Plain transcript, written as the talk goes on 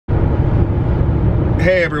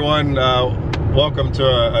Hey everyone, welcome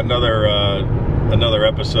to another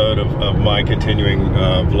episode of my continuing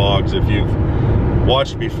vlogs. If you've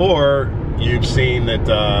watched before, you've seen that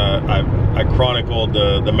I chronicled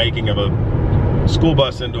the making of a school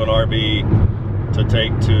bus into an RV to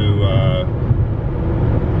take to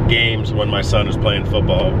games when my son is playing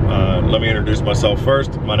football. Let me introduce myself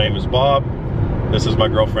first. My name is Bob. This is my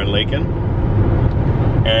girlfriend Lakin.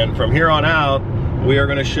 And from here on out, we are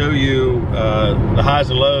going to show you the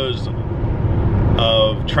highs and lows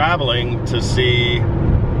of traveling to see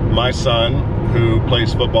my son, who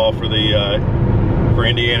plays football for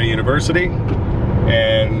Indiana University.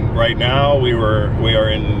 And right now we are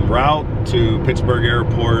en route to Pittsburgh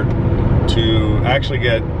Airport to actually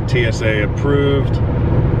get TSA approved,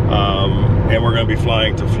 and we're going to be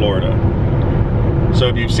flying to Florida. So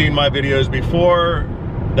if you've seen my videos before,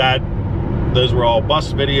 those were all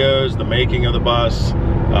bus videos, the making of the bus,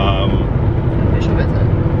 official visit,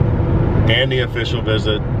 and the official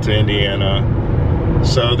visit to Indiana.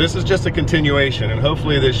 So this is just a continuation, and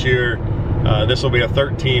hopefully this year, this will be a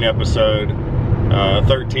 13 episode,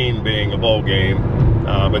 13 being a bowl game.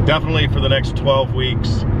 But definitely for the next 12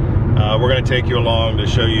 weeks, we're going to take you along to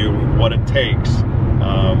show you what it takes,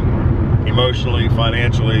 emotionally,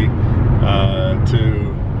 financially,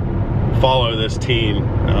 to follow this team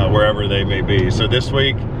wherever they may be. So this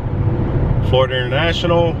week, Florida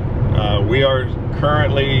International, we are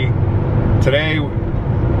today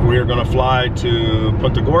we are going to fly to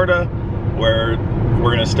Punta Gorda, where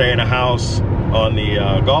we're going to stay in a house on the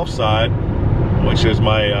Gulf side, which is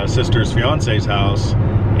my sister's fiance's house,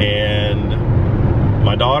 and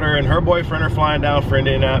my daughter and her boyfriend are flying down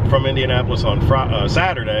from Indianapolis on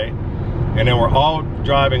Saturday. And then we're all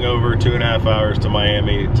driving over 2.5 hours to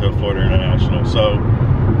Miami to Florida International. So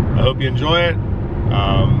I hope you enjoy it.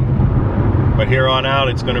 But here on out,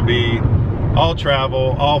 it's going to be all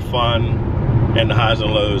travel, all fun, and the highs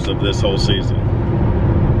and lows of this whole season.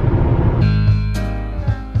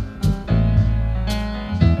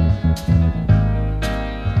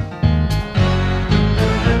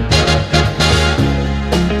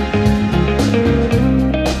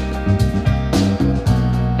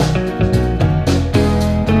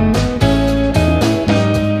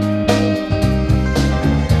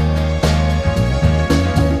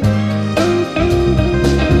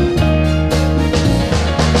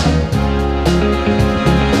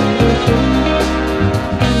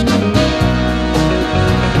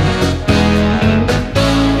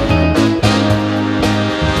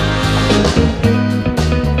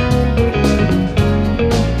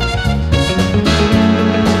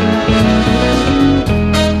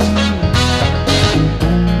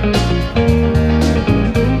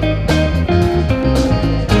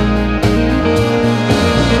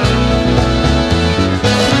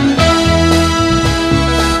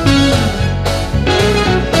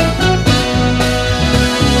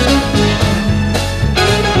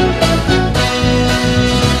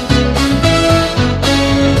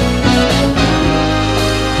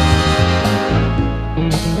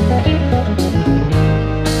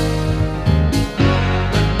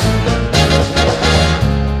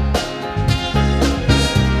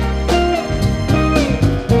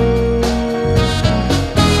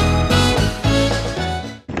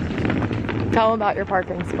 Tell about your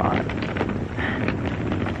parking spot.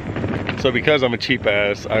 So because I'm a cheap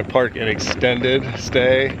ass, I park in extended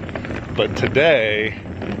stay, but today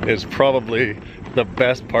is probably the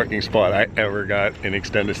best parking spot I ever got in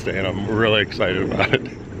extended stay, and I'm really excited about it.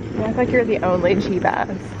 You act like you're the only cheap ass.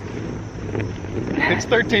 It's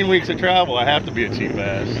 13 weeks of travel, I have to be a cheap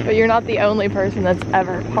ass. But you're not the only person that's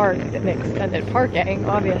ever parked in extended parking,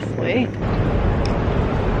 obviously.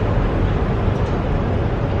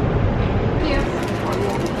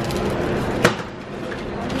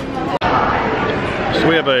 So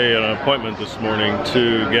we have an appointment this morning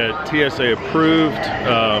to get TSA approved.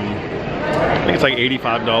 I think it's like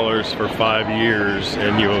 $85 for 5 years,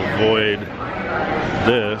 and you avoid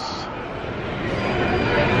this,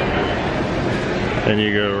 and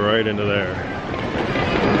you go right into there.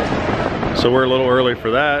 So we're a little early for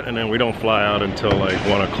that, and then we don't fly out until like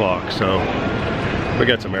 1 o'clock, so we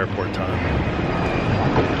got some airport time.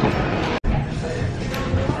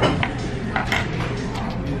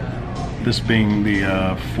 This being the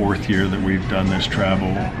 4th year that we've done this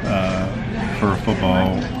travel for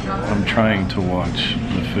football, I'm trying to watch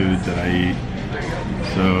the food that I eat.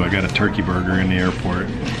 So I got a turkey burger in the airport,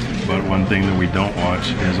 but one thing that we don't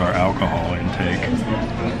watch is our alcohol intake.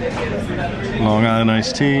 Long Island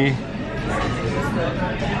iced tea.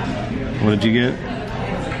 What did you get?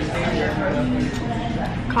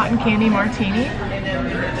 Cotton candy martini.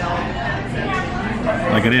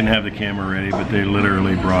 Like, I didn't have the camera ready, but they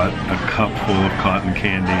literally brought a cup full of cotton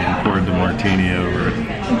candy and poured the martini over it.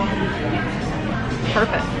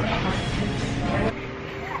 Perfect.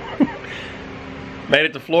 Made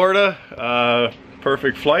it to Florida.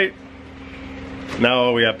 Perfect flight. Now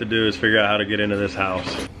all we have to do is figure out how to get into this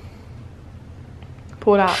house.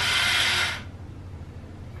 Pull it out.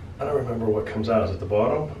 I don't remember what comes out. Is it the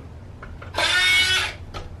bottom?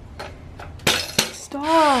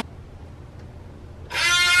 Stop.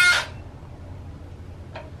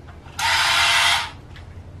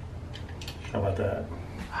 How about that?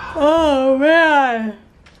 Oh man.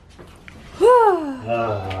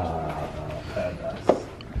 Paradise.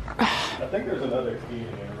 I think there's another key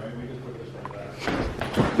in there, right? We just put this one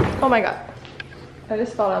back. Oh my god. I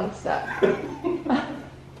just fell down the step.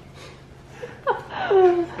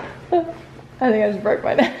 I think I just broke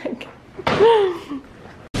my neck.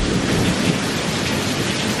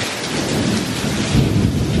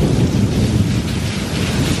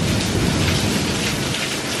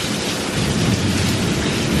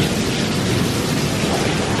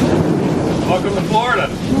 Welcome to Florida.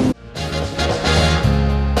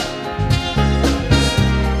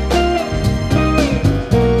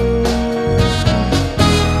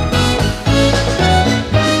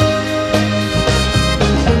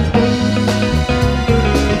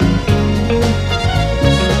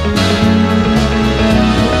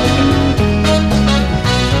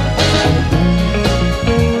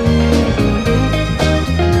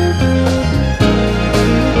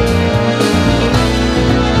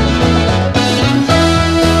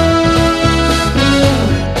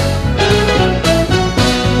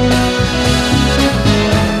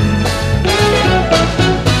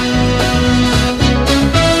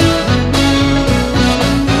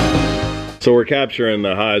 So we're capturing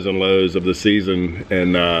the highs and lows of the season,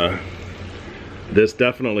 and this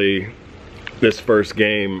first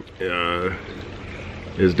game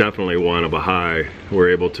is definitely one of a high. We're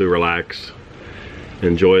able to relax,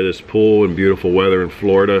 enjoy this pool and beautiful weather in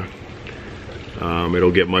Florida.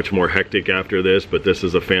 It'll get much more hectic after this, but this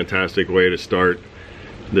is a fantastic way to start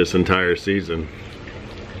this entire season.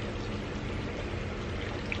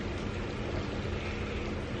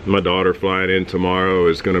 My daughter flying in tomorrow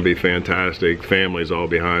is going to be fantastic. Family's all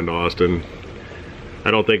behind Austin. I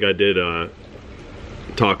don't think I did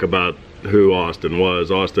talk about who Austin was.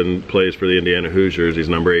 Austin plays for the Indiana Hoosiers. He's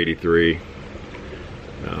number 83.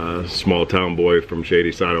 Small town boy from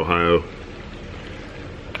Shadyside, Ohio.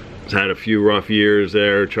 He's had a few rough years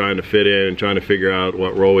there trying to fit in and trying to figure out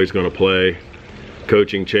what role he's going to play.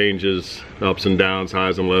 Coaching changes, ups and downs,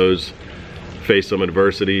 highs and lows. Faced some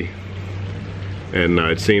adversity. And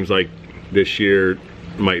it seems like this year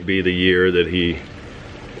might be the year that he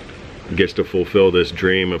gets to fulfill this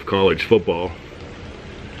dream of college football.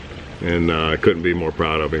 And I couldn't be more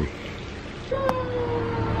proud of him.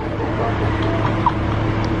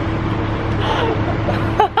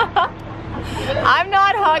 I'm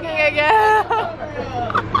not hugging again.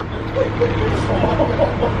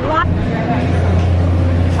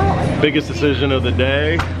 Biggest decision of the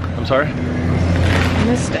day. I'm sorry? I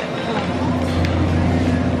missed it.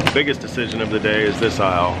 Biggest decision of the day is this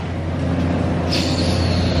aisle.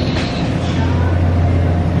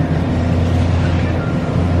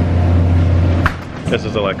 This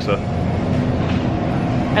is Alexa.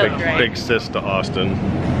 I look great. Big sis to Austin.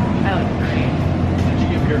 I look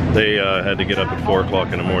great. They had to get up at 4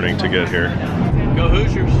 o'clock in the morning to get here. Go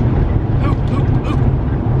Hoosiers.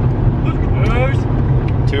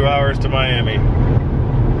 Hoosiers. 2 hours to Miami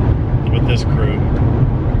with this crew.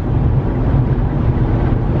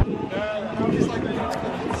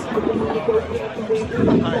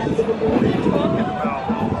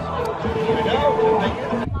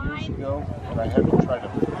 I had to try to.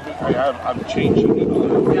 I'm changing it.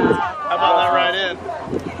 How about that right in?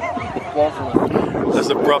 This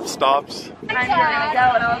abrupt stops. I'm gonna go,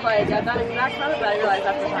 and I was like, I'm not even that close, but I realized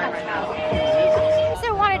that's the time right now. I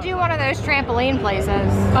also want to do one of those trampoline places.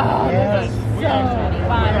 Oh, this is so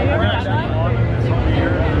fun. Have you ever done that?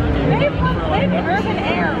 Maybe Urban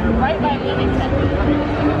Air, right by Bloomington.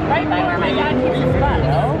 Right by where my dad keeps his butt.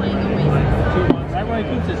 Right where he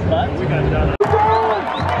keeps his butt? We got done.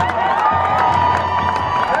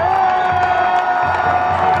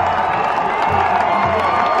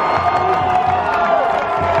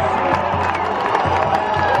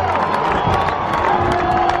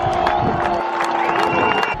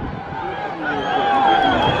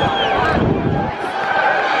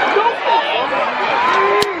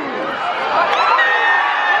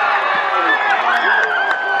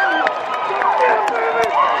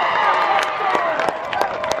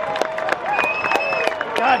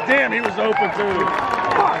 God damn, he was open too.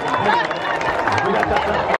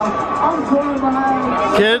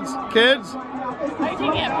 Kids? Are you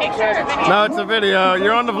taking a picture or video? No, it's a video.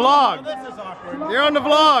 You're on the vlog. You're on the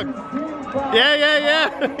vlog. Yeah.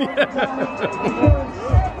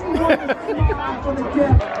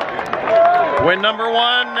 Win number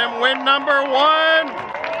one and win number one.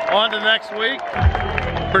 On to next week.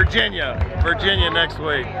 Virginia next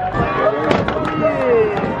week.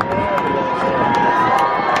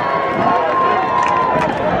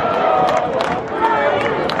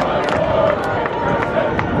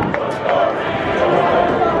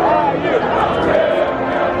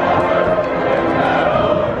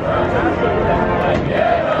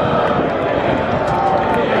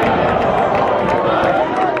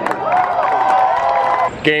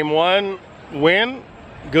 Game one, win,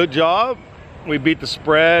 good job. We beat the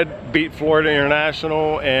spread, beat Florida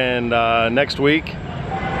International, and next week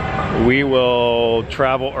we will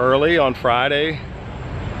travel early on Friday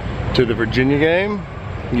to the Virginia game.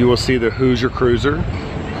 You will see the Hoosier Cruiser.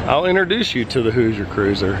 I'll introduce you to the Hoosier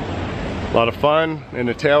Cruiser. A lot of fun in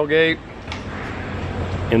the tailgate,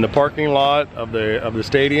 in the parking lot of the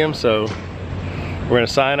stadium. So we're gonna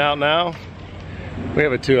sign out now. We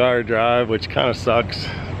have a 2-hour drive, which kind of sucks,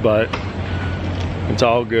 but it's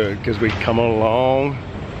all good because we come away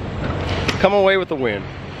with the win.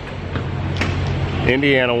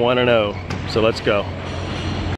 Indiana 1-0, so let's go.